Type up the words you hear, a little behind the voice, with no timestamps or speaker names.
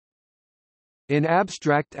In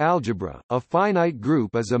abstract algebra, a finite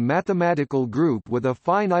group is a mathematical group with a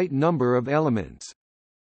finite number of elements.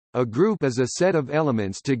 A group is a set of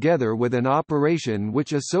elements together with an operation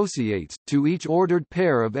which associates, to each ordered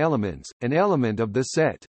pair of elements, an element of the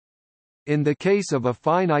set. In the case of a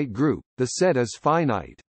finite group, the set is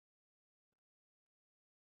finite.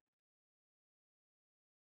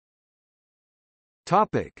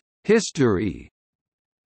 History.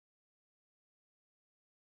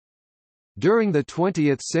 During the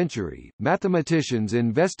 20th century, mathematicians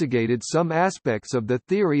investigated some aspects of the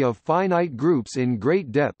theory of finite groups in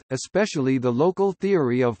great depth, especially the local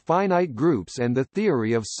theory of finite groups and the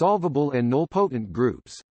theory of solvable and nilpotent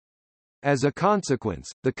groups. As a consequence,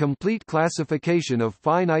 the complete classification of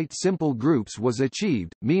finite simple groups was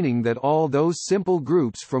achieved, meaning that all those simple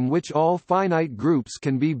groups from which all finite groups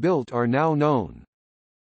can be built are now known.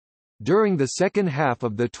 During the second half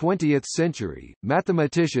of the 20th century,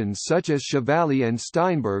 mathematicians such as Chevalier and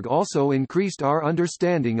Steinberg also increased our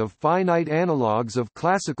understanding of finite analogues of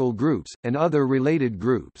classical groups, and other related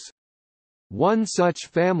groups. One such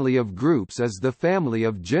family of groups is the family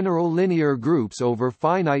of general linear groups over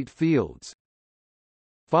finite fields.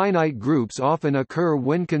 Finite groups often occur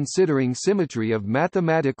when considering symmetry of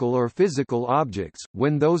mathematical or physical objects,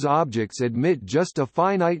 when those objects admit just a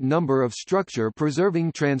finite number of structure-preserving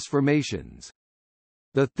transformations.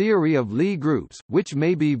 The theory of Lie groups, which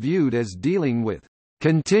may be viewed as dealing with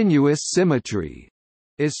continuous symmetry,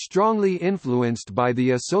 is strongly influenced by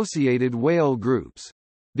the associated Weyl groups.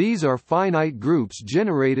 These are finite groups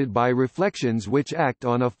generated by reflections which act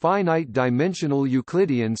on a finite-dimensional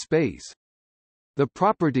Euclidean space. The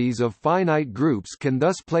properties of finite groups can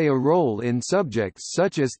thus play a role in subjects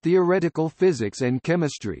such as theoretical physics and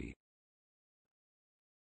chemistry.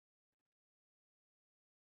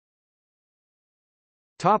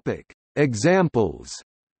 Topic: Examples.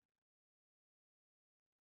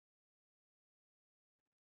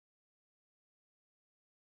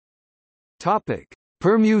 Topic: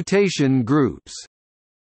 Permutation groups.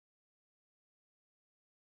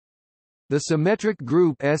 The symmetric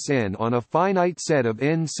group Sn on a finite set of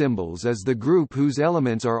n symbols is the group whose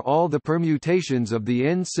elements are all the permutations of the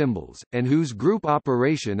n symbols, and whose group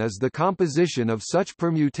operation is the composition of such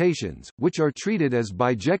permutations, which are treated as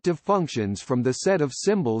bijective functions from the set of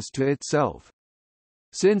symbols to itself.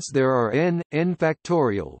 Since there are n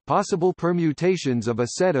factorial possible permutations of a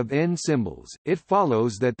set of n symbols, it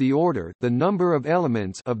follows that the order, the number of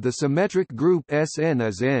elements of the symmetric group Sn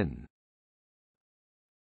is n.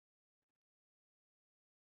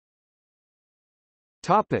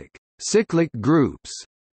 Topic: Cyclic groups.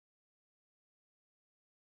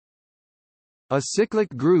 A cyclic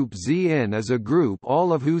group Zn is a group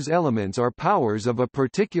all of whose elements are powers of a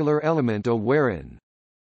particular element A wherein.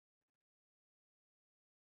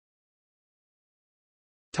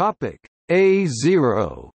 Topic: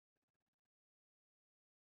 A0.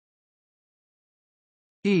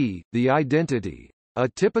 The identity. A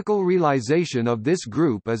typical realization of this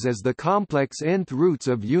group is as the complex nth roots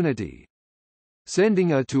of unity.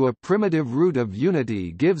 Sending A to a primitive root of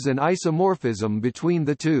unity gives an isomorphism between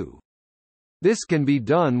the two. This can be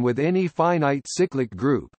done with any finite cyclic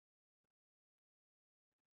group.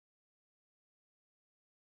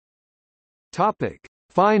 Topic: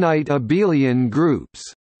 Finite abelian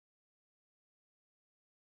groups.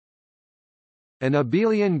 An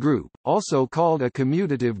abelian group, also called a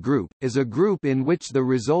commutative group, is a group in which the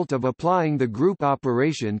result of applying the group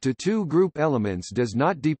operation to two group elements does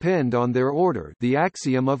not depend on their order, the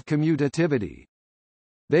axiom of commutativity.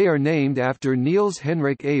 They are named after Niels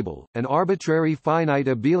Henrik Abel. An arbitrary finite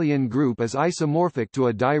abelian group is isomorphic to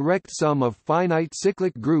a direct sum of finite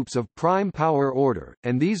cyclic groups of prime power order,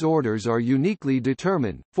 and these orders are uniquely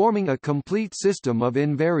determined, forming a complete system of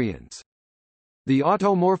invariants. The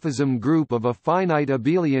automorphism group of a finite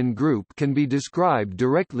abelian group can be described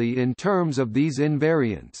directly in terms of these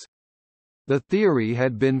invariants. The theory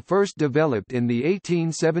had been first developed in the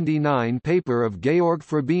 1879 paper of Georg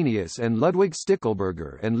Frobenius and Ludwig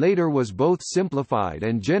Stickelberger, and later was both simplified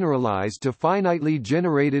and generalized to finitely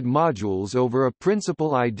generated modules over a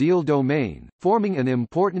principal ideal domain, forming an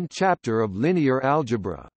important chapter of linear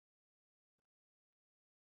algebra.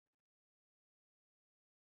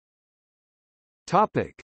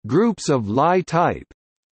 Topic: Groups of Lie type.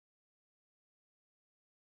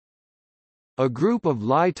 A group of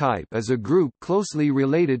Lie type is a group closely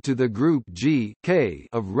related to the group G K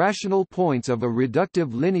of rational points of a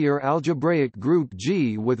reductive linear algebraic group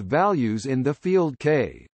G with values in the field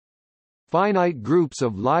K. Finite groups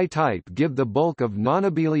of Lie type give the bulk of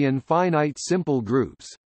nonabelian finite simple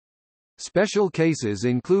groups. Special cases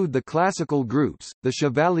include the classical groups, the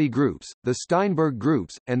Chevalley groups, the Steinberg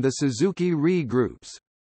groups, and the Suzuki-Ree groups.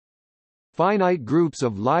 Finite groups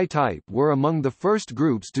of Lie type were among the first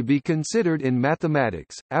groups to be considered in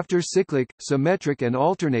mathematics, after cyclic, symmetric and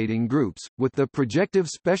alternating groups, with the projective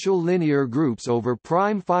special linear groups over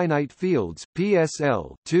prime finite fields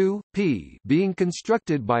PSL 2, being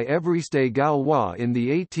constructed by Évariste Galois in the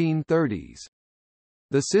 1830s.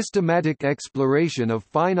 The systematic exploration of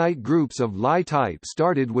finite groups of Lie type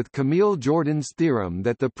started with Camille Jordan's theorem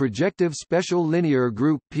that the projective special linear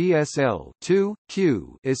group PSL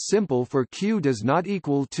 2Q is simple for Q does not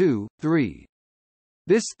equal 2, 3.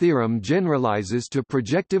 This theorem generalizes to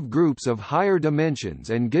projective groups of higher dimensions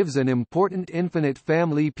and gives an important infinite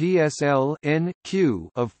family PSL N-Q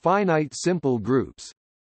of finite simple groups.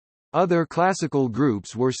 Other classical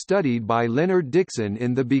groups were studied by Leonard Dickson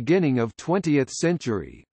in the beginning of 20th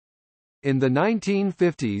century. In the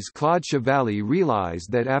 1950s, Claude Chevalley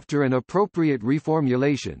realized that after an appropriate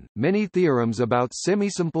reformulation, many theorems about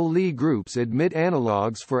semisimple Lie groups admit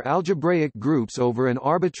analogues for algebraic groups over an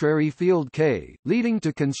arbitrary field K, leading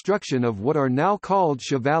to construction of what are now called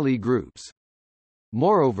Chevalley groups.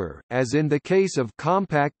 Moreover, as in the case of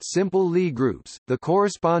compact simple Lie groups, the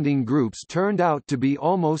corresponding groups turned out to be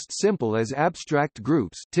almost simple as abstract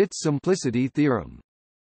groups, Tit's simplicity theorem.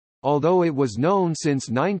 Although it was known since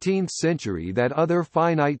 19th century that other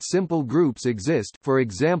finite simple groups exist, for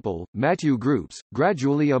example, Mathieu groups,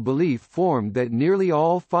 gradually a belief formed that nearly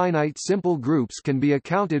all finite simple groups can be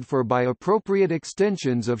accounted for by appropriate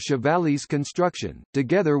extensions of Chevalley's construction,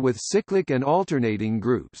 together with cyclic and alternating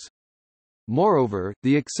groups. Moreover,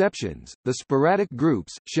 the exceptions, the sporadic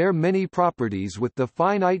groups, share many properties with the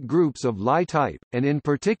finite groups of Lie type, and in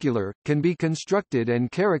particular, can be constructed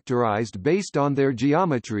and characterized based on their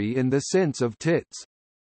geometry in the sense of Tits.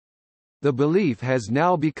 The belief has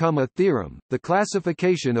now become a theorem, the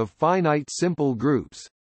classification of finite simple groups.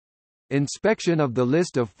 Inspection of the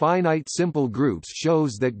list of finite simple groups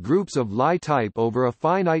shows that groups of Lie type over a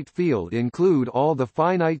finite field include all the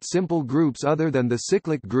finite simple groups other than the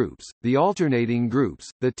cyclic groups, the alternating groups,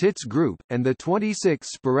 the Tits group, and the 26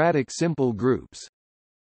 sporadic simple groups.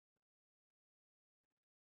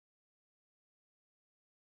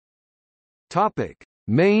 Topic: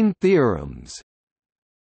 Main theorems.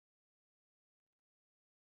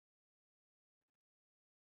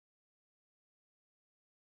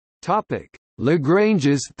 Topic: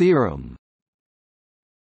 Lagrange's theorem.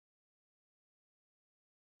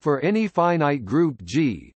 For any finite group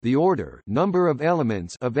G, the order number of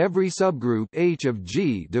elements of every subgroup H of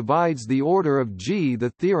G divides the order of G.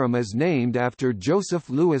 The theorem is named after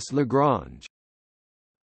Joseph Louis Lagrange.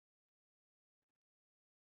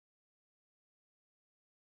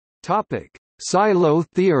 Topic: Sylow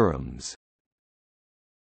theorems.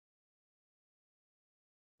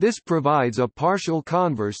 This provides a partial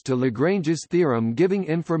converse to Lagrange's theorem, giving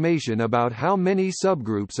information about how many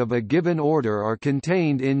subgroups of a given order are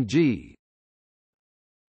contained in G.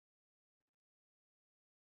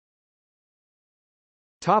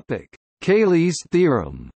 Topic: Cayley's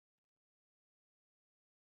theorem.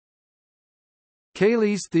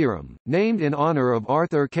 Cayley's theorem, named in honor of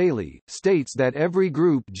Arthur Cayley, states that every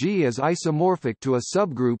group G is isomorphic to a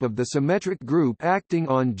subgroup of the symmetric group acting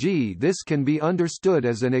on G. This can be understood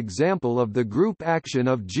as an example of the group action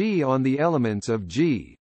of G on the elements of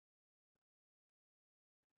G.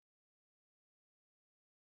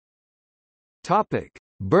 Topic: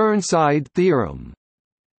 Burnside theorem.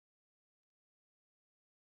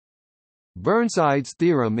 Burnside's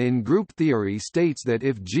theorem in group theory states that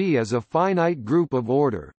if G is a finite group of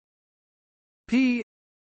order P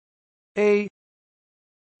A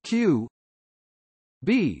Q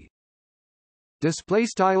B display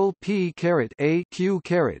style P caret A Q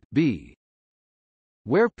caret B,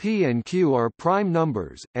 where P and Q are prime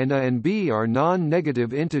numbers and A and B are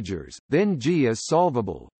non-negative integers, then G is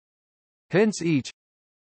solvable. Hence each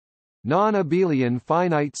non-abelian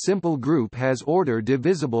finite simple group has order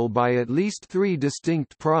divisible by at least 3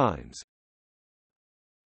 distinct primes.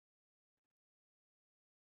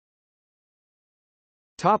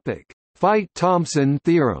 Topic: Feit-Thompson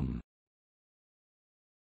theorem.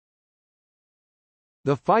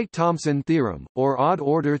 The Feit-Thompson theorem, or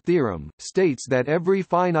odd-order theorem, states that every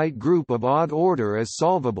finite group of odd order is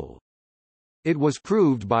solvable. It was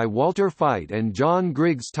proved by Walter Feit and John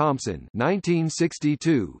Griggs Thompson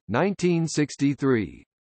 1962, 1963.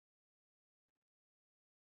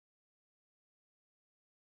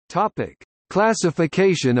 Topic: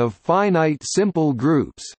 Classification of finite simple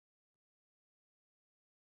groups.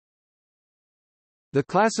 The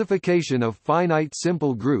classification of finite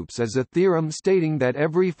simple groups is a theorem stating that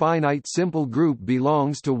every finite simple group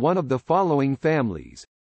belongs to one of the following families: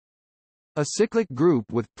 a cyclic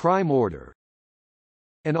group with prime order,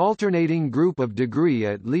 an alternating group of degree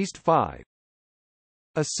at least 5,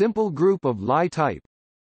 a simple group of Lie type,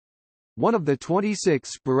 one of the 26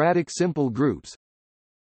 sporadic simple groups,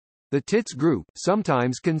 the Tits group,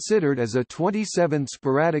 sometimes considered as a 27th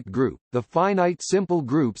sporadic group. The finite simple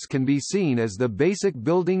groups can be seen as the basic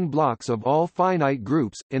building blocks of all finite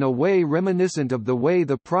groups, in a way reminiscent of the way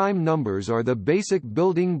the prime numbers are the basic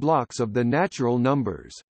building blocks of the natural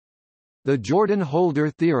numbers. The Jordan-Holder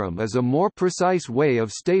theorem is a more precise way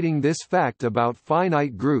of stating this fact about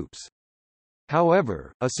finite groups.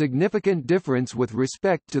 However, a significant difference with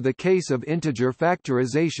respect to the case of integer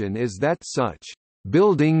factorization is that such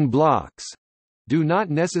building blocks do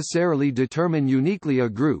not necessarily determine uniquely a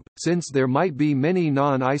group, since there might be many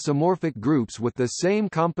non-isomorphic groups with the same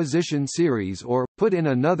composition series, or, put in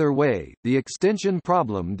another way, the extension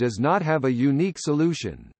problem does not have a unique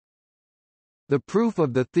solution. The proof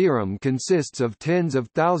of the theorem consists of tens of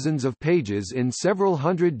thousands of pages in several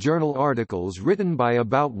hundred journal articles written by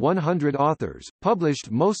about 100 authors,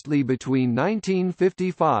 published mostly between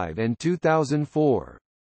 1955 and 2004.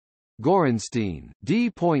 Gorenstein,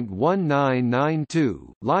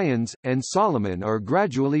 D.1992, Lyons, and Solomon are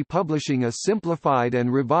gradually publishing a simplified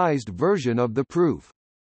and revised version of the proof.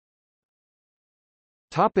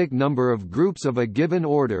 Topic: number of groups of a given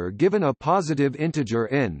order. Given a positive integer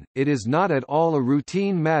n, it is not at all a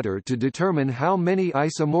routine matter to determine how many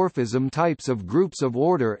isomorphism types of groups of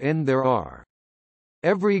order n there are.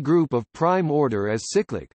 Every group of prime order is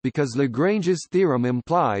cyclic, because Lagrange's theorem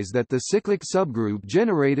implies that the cyclic subgroup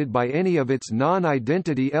generated by any of its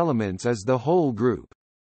non-identity elements is the whole group.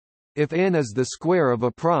 If n is the square of a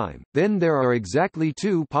prime, then there are exactly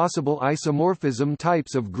two possible isomorphism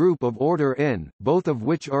types of group of order n, both of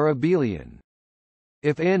which are abelian.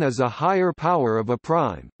 If n is a higher power of a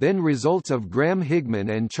prime, then results of Graham-Higman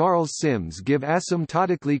and Charles Sims give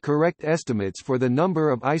asymptotically correct estimates for the number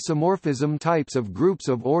of isomorphism types of groups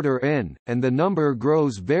of order n, and the number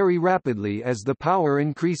grows very rapidly as the power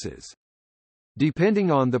increases. Depending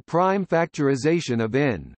on the prime factorization of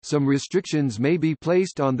n, some restrictions may be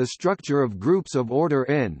placed on the structure of groups of order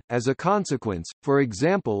n, as a consequence, for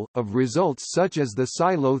example, of results such as the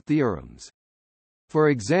Sylow theorems. For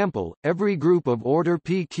example, every group of order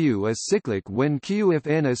PQ is cyclic when Q if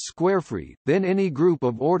n is squarefree, then any group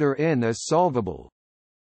of order n is solvable.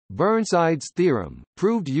 Burnside's theorem,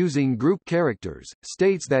 proved using group characters,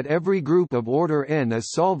 states that every group of order n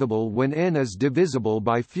is solvable when n is divisible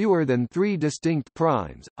by fewer than 3 distinct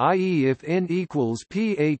primes, i.e. if n equals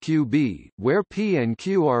PAQB, where P and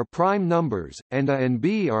Q are prime numbers, and A and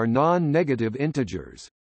B are non-negative integers.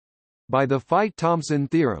 By the Feit-Thompson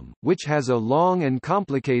theorem, which has a long and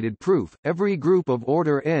complicated proof, every group of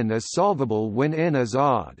order n is solvable when n is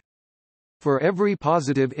odd. For every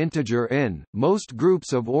positive integer n, most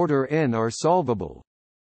groups of order n are solvable.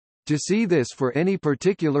 To see this for any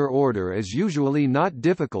particular order is usually not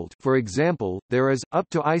difficult. For example, there is, up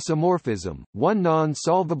to isomorphism, 1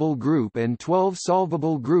 non-solvable group and 12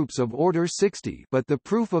 solvable groups of order 60, but the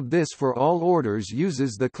proof of this for all orders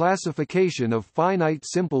uses the classification of finite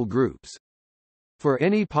simple groups. For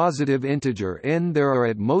any positive integer n there are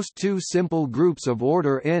at most 2 simple groups of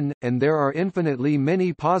order n, and there are infinitely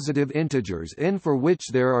many positive integers n for which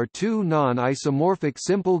there are 2 non-isomorphic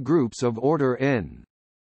simple groups of order n.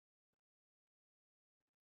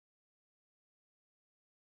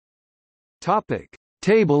 Topic: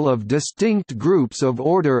 Table of distinct groups of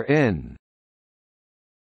order n.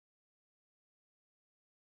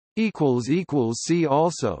 See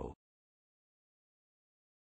also